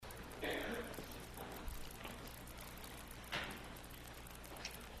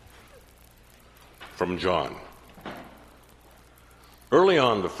from John. Early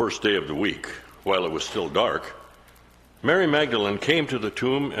on the first day of the week, while it was still dark, Mary Magdalene came to the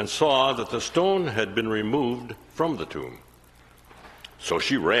tomb and saw that the stone had been removed from the tomb. So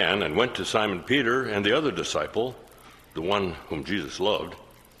she ran and went to Simon Peter and the other disciple, the one whom Jesus loved,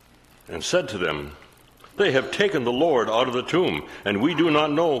 and said to them, "They have taken the Lord out of the tomb, and we do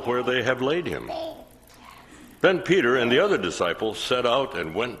not know where they have laid him." Then Peter and the other disciple set out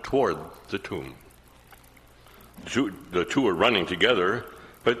and went toward the tomb. The two were running together,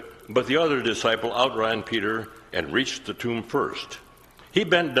 but the other disciple outran Peter and reached the tomb first. He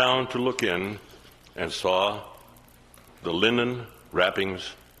bent down to look in and saw the linen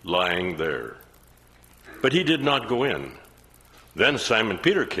wrappings lying there. But he did not go in. Then Simon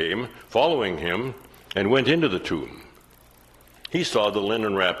Peter came, following him, and went into the tomb. He saw the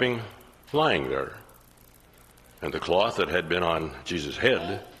linen wrapping lying there, and the cloth that had been on Jesus'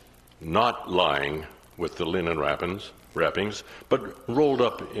 head not lying with the linen wrappings, but rolled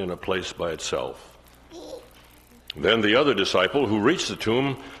up in a place by itself. Then the other disciple who reached the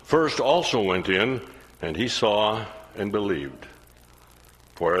tomb first also went in, and he saw and believed.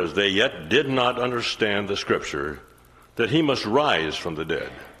 For as they yet did not understand the scripture, that he must rise from the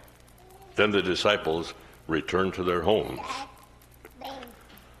dead. Then the disciples returned to their homes.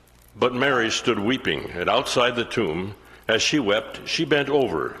 But Mary stood weeping, and outside the tomb, as she wept, she bent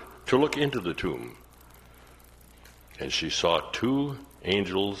over to look into the tomb. And she saw two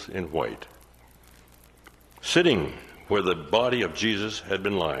angels in white, sitting where the body of Jesus had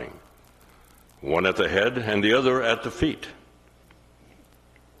been lying, one at the head and the other at the feet.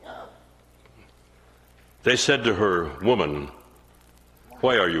 They said to her, "Woman,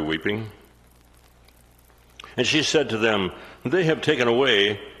 why are you weeping?" And she said to them, "They have taken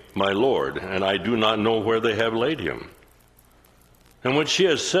away my Lord, and I do not know where they have laid him." And when she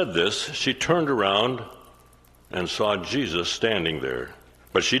had said this, she turned around and saw Jesus standing there.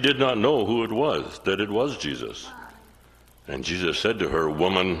 But she did not know who it was, that it was Jesus. And Jesus said to her,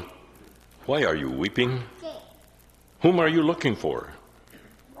 "Woman, why are you weeping? Whom are you looking for?"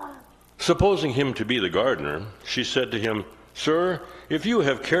 Supposing him to be the gardener, she said to him, "Sir, if you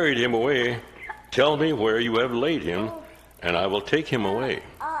have carried him away, tell me where you have laid him, and I will take him away."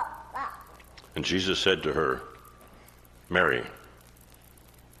 And Jesus said to her, "Mary."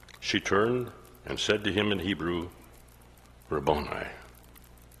 She turned and said to him in Hebrew, "Rabboni,"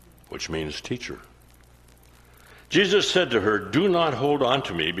 which means teacher. Jesus said to her, "Do not hold on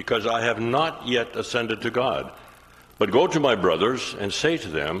to me, because I have not yet ascended to God. But go to my brothers and say to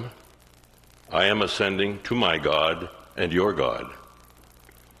them, I am ascending to my God and your God."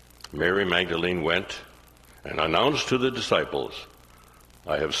 Mary Magdalene went and announced to the disciples,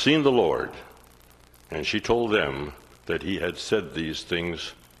 "I have seen the Lord." And she told them that he had said these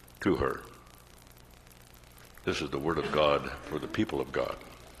things to her. This is the word of God for the people of God.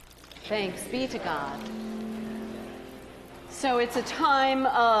 Thanks be to God. So it's a time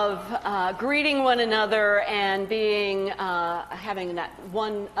of greeting one another and having that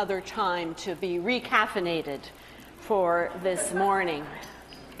one other time to be recaffeinated for this morning.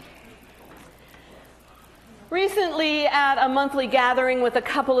 Recently, at a monthly gathering with a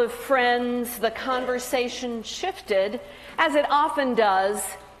couple of friends, the conversation shifted, as it often does,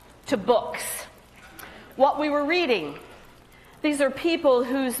 to books. What we were reading. These are people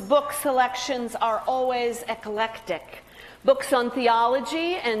whose book selections are always eclectic. Books on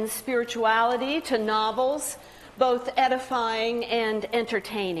theology and spirituality to novels, both edifying and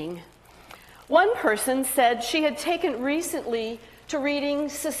entertaining. One person said she had taken recently to reading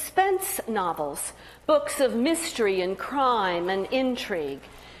suspense novels, books of mystery and crime and intrigue.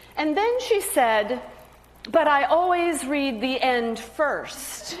 And then she said, "But I always read the end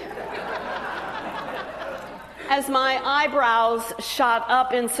first." As my eyebrows shot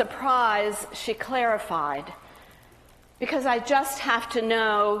up in surprise, she clarified, "Because I just have to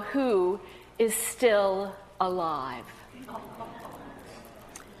know who is still alive."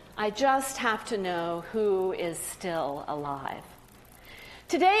 I just have to know who is still alive.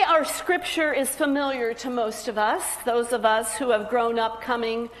 Today, our scripture is familiar to most of us. Those of us who have grown up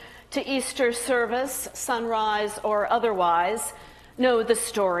coming to Easter service, sunrise or otherwise, know the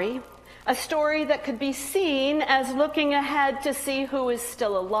story. A story that could be seen as looking ahead to see who is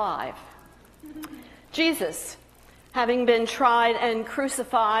still alive. Jesus, having been tried and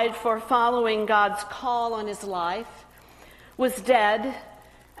crucified for following God's call on his life, was dead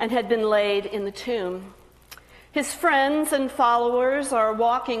and had been laid in the tomb. His friends and followers are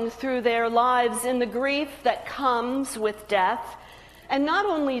walking through their lives in the grief that comes with death, and not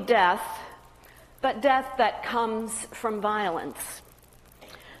only death, but death that comes from violence.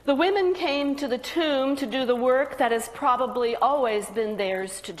 The women came to the tomb to do the work that has probably always been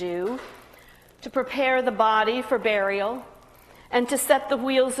theirs to do, to prepare the body for burial, and to set the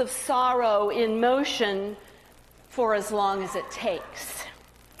wheels of sorrow in motion for as long as it takes.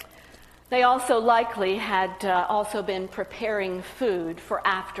 They also likely had also been preparing food for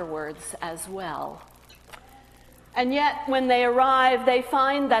afterwards as well. And yet, when they arrive, they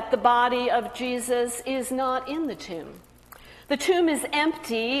find that the body of Jesus is not in the tomb. The tomb is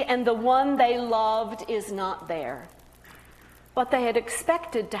empty, and the one they loved is not there. What they had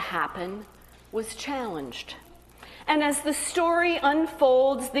expected to happen was challenged. And as the story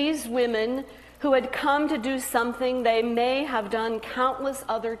unfolds, these women who had come to do something they may have done countless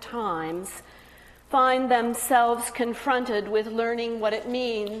other times find themselves confronted with learning what it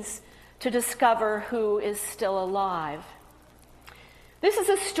means to discover who is still alive. This is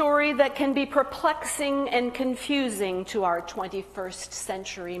a story that can be perplexing and confusing to our 21st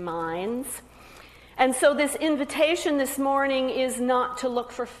century minds. And so this invitation this morning is not to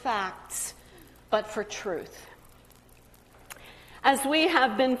look for facts, but for truth. As we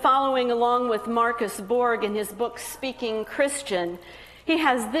have been following along with Marcus Borg in his book, Speaking Christian, he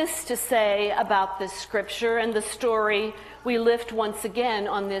has this to say about this scripture and the story we lift once again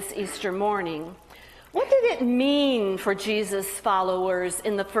on this Easter morning. What did it mean for Jesus' followers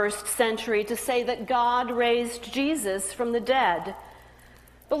in the first century to say that God raised Jesus from the dead?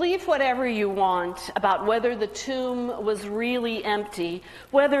 Believe whatever you want about whether the tomb was really empty,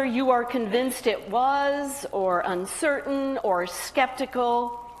 whether you are convinced it was, or uncertain, or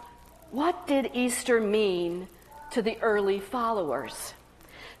skeptical. What did Easter mean to the early followers?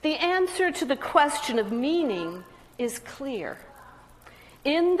 The answer to the question of meaning is clear.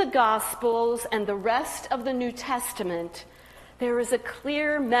 In the Gospels and the rest of the New Testament, there is a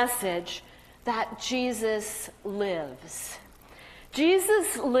clear message that Jesus lives.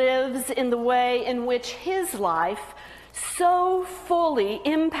 Jesus lives in the way in which his life so fully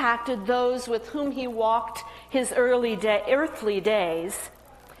impacted those with whom he walked his earthly days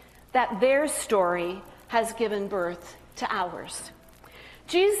that their story has given birth to ours.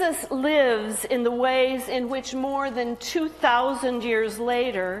 Jesus lives in the ways in which more than 2,000 years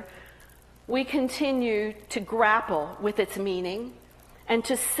later, we continue to grapple with its meaning and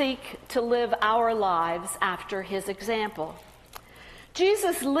to seek to live our lives after his example.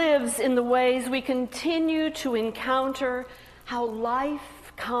 Jesus lives in the ways we continue to encounter how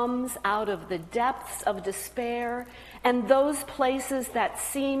life comes out of the depths of despair and those places that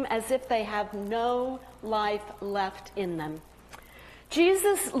seem as if they have no life left in them.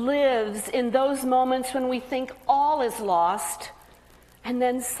 Jesus lives in those moments when we think all is lost, and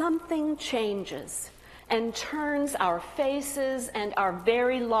then something changes and turns our faces and our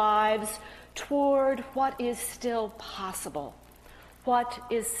very lives toward what is still possible. What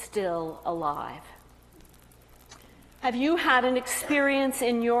is still alive? Have you had an experience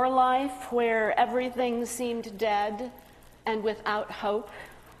in your life where everything seemed dead and without hope?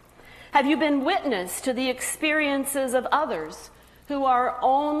 Have you been witness to the experiences of others who are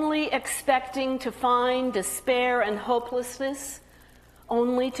only expecting to find despair and hopelessness,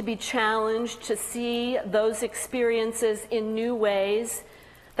 only to be challenged to see those experiences in new ways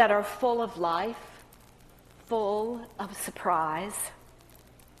that are full of life, full of surprise?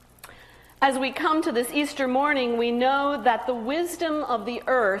 As we come to this Easter morning, we know that the wisdom of the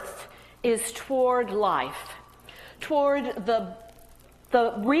earth is toward life, toward the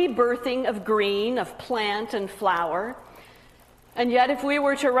rebirthing of green, of plant and flower. And yet, if we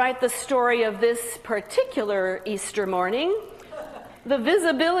were to write the story of this particular Easter morning, the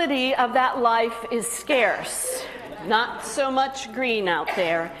visibility of that life is scarce. Not so much green out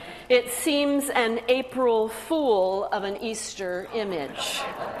there. It seems an April Fool of an Easter image.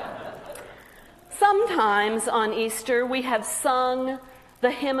 Sometimes on Easter we have sung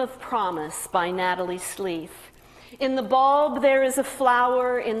the Hymn of Promise by Natalie Sleeth. In the bulb there is a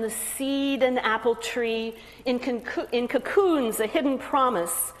flower, in the seed an apple tree, in cocoons a hidden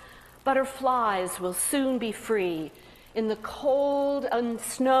promise. Butterflies will soon be free. In the cold and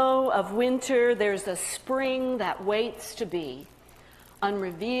snow of winter there's a spring that waits to be.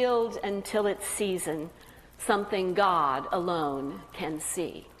 Unrevealed until its season, something God alone can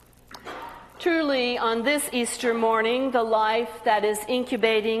see. Truly, on this Easter morning, the life that is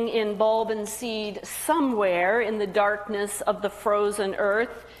incubating in bulb and seed somewhere in the darkness of the frozen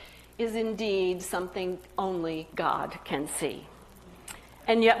earth is indeed something only God can see.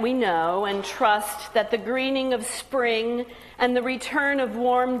 And yet we know and trust that the greening of spring and the return of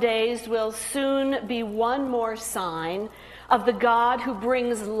warm days will soon be one more sign of the God who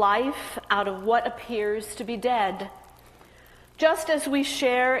brings life out of what appears to be dead. Just as we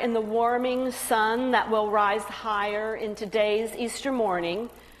share in the warming sun that will rise higher in today's Easter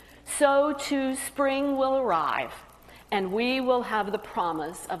morning, so too spring will arrive, and we will have the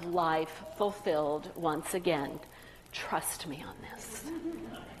promise of life fulfilled once again. Trust me on this.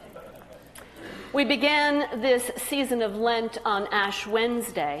 We began this season of Lent on Ash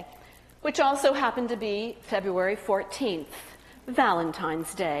Wednesday, which also happened to be February 14th,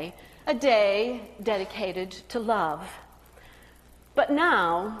 Valentine's Day, a day dedicated to love. But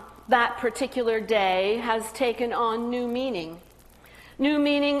now, that particular day has taken on new meaning. New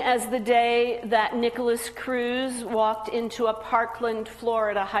meaning as the day that Nicholas Cruz walked into a Parkland,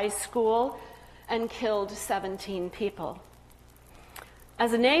 Florida high school and killed 17 people.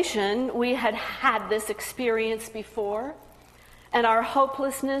 As a nation, we had had this experience before, and our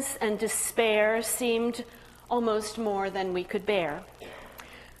hopelessness and despair seemed almost more than we could bear.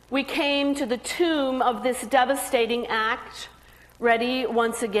 We came to the tomb of this devastating act, ready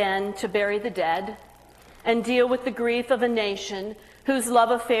once again to bury the dead and deal with the grief of a nation whose love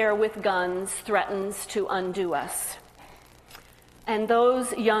affair with guns threatens to undo us. And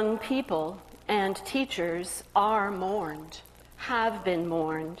those young people and teachers are mourned, have been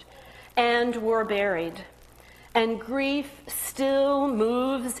mourned, and were buried. And grief still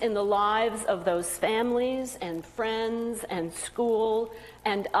moves in the lives of those families and friends and school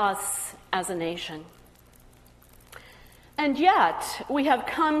and us as a nation. And yet, we have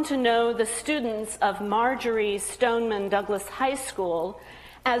come to know the students of Marjory Stoneman Douglas High School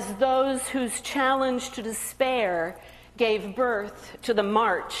as those whose challenge to despair gave birth to the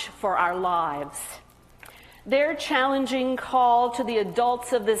March for Our Lives. Their challenging call to the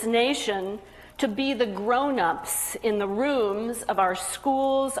adults of this nation to be the grown-ups in the rooms of our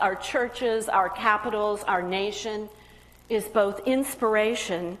schools, our churches, our capitals, our nation, is both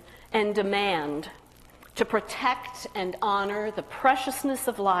inspiration and demand to protect and honor the preciousness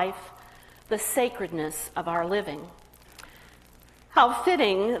of life, the sacredness of our living. How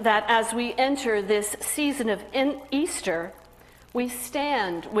fitting that as we enter this season of Easter, we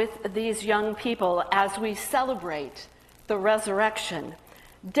stand with these young people as we celebrate the resurrection,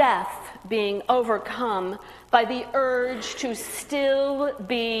 death being overcome by the urge to still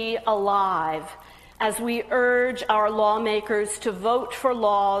be alive, as we urge our lawmakers to vote for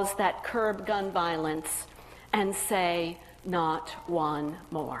laws that curb gun violence and say, not one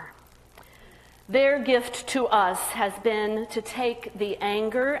more. Their gift to us has been to take the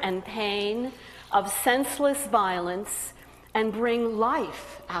anger and pain of senseless violence and bring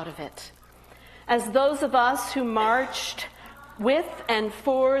life out of it. As those of us who marched with and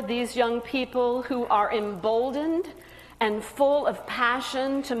for these young people who are emboldened and full of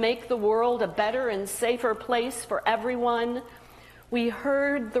passion to make the world a better and safer place for everyone, we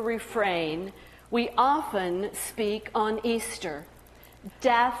heard the refrain we often speak on Easter: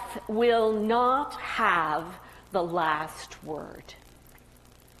 death will not have the last word.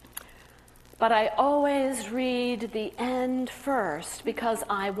 But I always read the end first because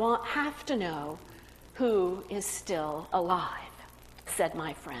I have to know who is still alive, said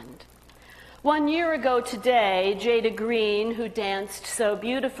my friend. 1 year ago today, Jada Green, who danced so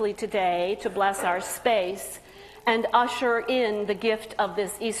beautifully today to bless our space and usher in the gift of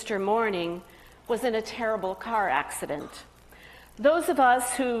this Easter morning, was in a terrible car accident. Those of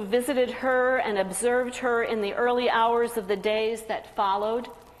us who visited her and observed her in the early hours of the days that followed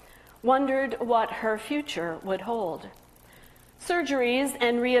wondered what her future would hold. Surgeries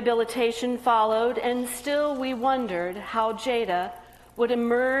and rehabilitation followed, and still we wondered how Jada would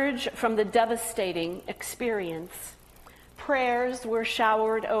emerge from the devastating experience. Prayers were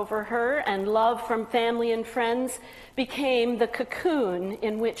showered over her, and love from family and friends became the cocoon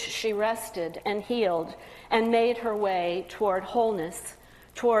in which she rested and healed and made her way toward wholeness,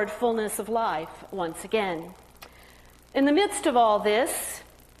 toward fullness of life once again. In the midst of all this,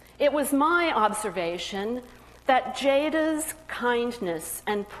 it was my observation that Jada's kindness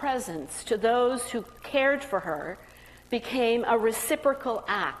and presence to those who cared for her became a reciprocal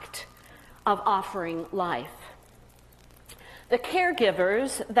act of offering life. The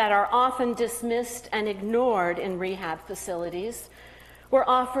caregivers that are often dismissed and ignored in rehab facilities were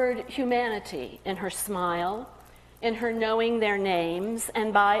offered humanity in her smile, in her knowing their names,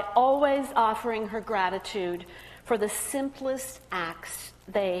 and by always offering her gratitude for the simplest acts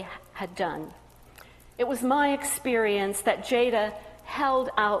they had done. It was my experience that Jada held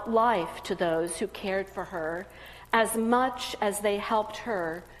out life to those who cared for her as much as they helped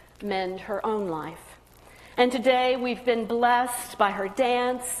her mend her own life. And today we've been blessed by her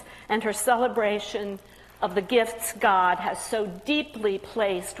dance and her celebration of the gifts God has so deeply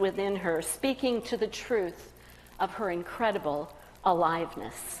placed within her, speaking to the truth of her incredible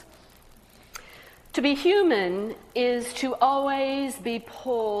aliveness. To be human is to always be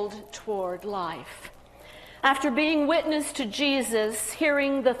pulled toward life. After being witness to Jesus,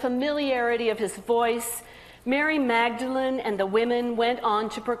 hearing the familiarity of his voice, Mary Magdalene and the women went on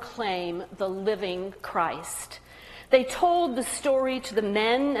to proclaim the living Christ. They told the story to the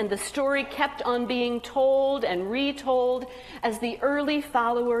men, and the story kept on being told and retold as the early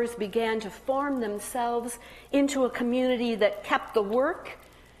followers began to form themselves into a community that kept the work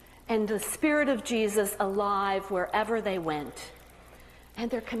and the Spirit of Jesus alive wherever they went.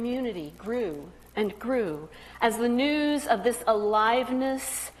 And their community grew and grew as the news of this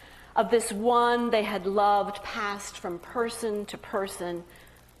aliveness, of this one they had loved, passed from person to person,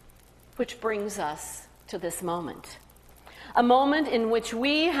 which brings us to this moment. A moment in which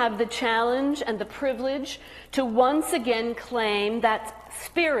we have the challenge and the privilege to once again claim that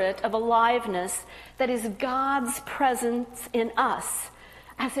spirit of aliveness that is God's presence in us,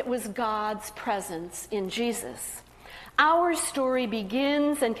 as it was God's presence in Jesus. Our story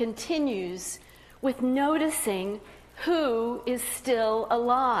begins and continues with noticing who is still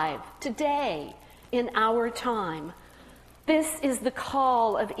alive today in our time. This is the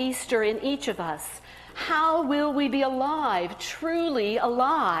call of Easter in each of us. How will we be alive, truly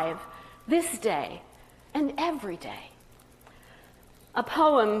alive, this day and every day? A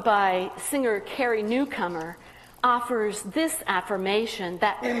poem by singer Carrie Newcomer offers this affirmation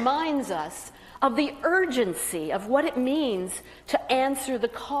that reminds us of the urgency of what it means to answer the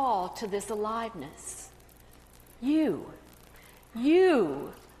call to this aliveness. You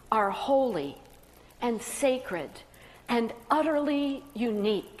are holy and sacred and utterly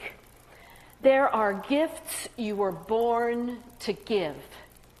unique. There are gifts you were born to give,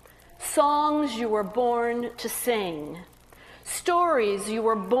 songs you were born to sing, stories you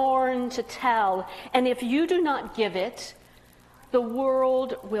were born to tell, and if you do not give it, the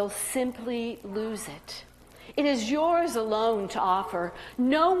world will simply lose it. It is yours alone to offer.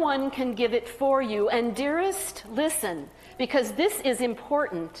 No one can give it for you. And dearest, listen, because this is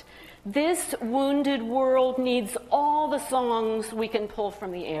important. This wounded world needs all the songs we can pull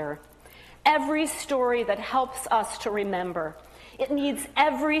from the air. Every story that helps us to remember. It needs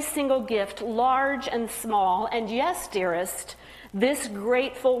every single gift, large and small. And yes, dearest, this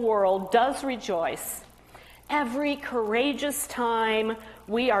grateful world does rejoice. Every courageous time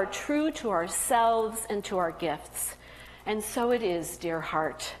we are true to ourselves and to our gifts. And so it is, dear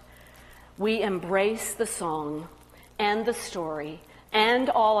heart. We embrace the song and the story and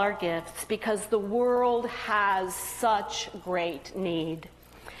all our gifts because the world has such great need.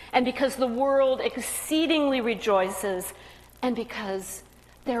 And because the world exceedingly rejoices, and because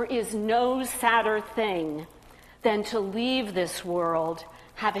there is no sadder thing than to leave this world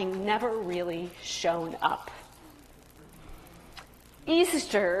having never really shown up.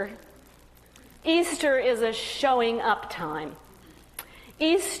 Easter is a showing up time.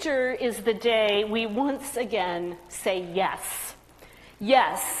 Easter is the day we once again say yes.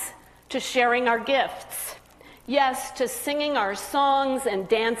 Yes to sharing our gifts. Yes to singing our songs and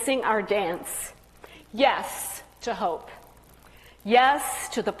dancing our dance. Yes to hope. Yes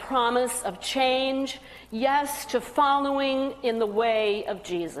to the promise of change. Yes to following in the way of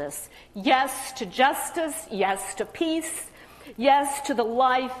Jesus. Yes to justice. Yes to peace. Yes to the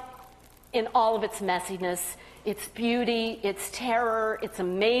life in all of its messiness, its beauty, its terror, its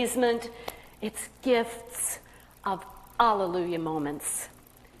amazement, its gifts of alleluia moments.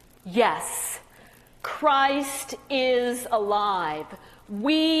 Yes, Christ is alive.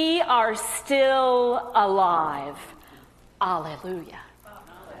 We are still alive. Alleluia.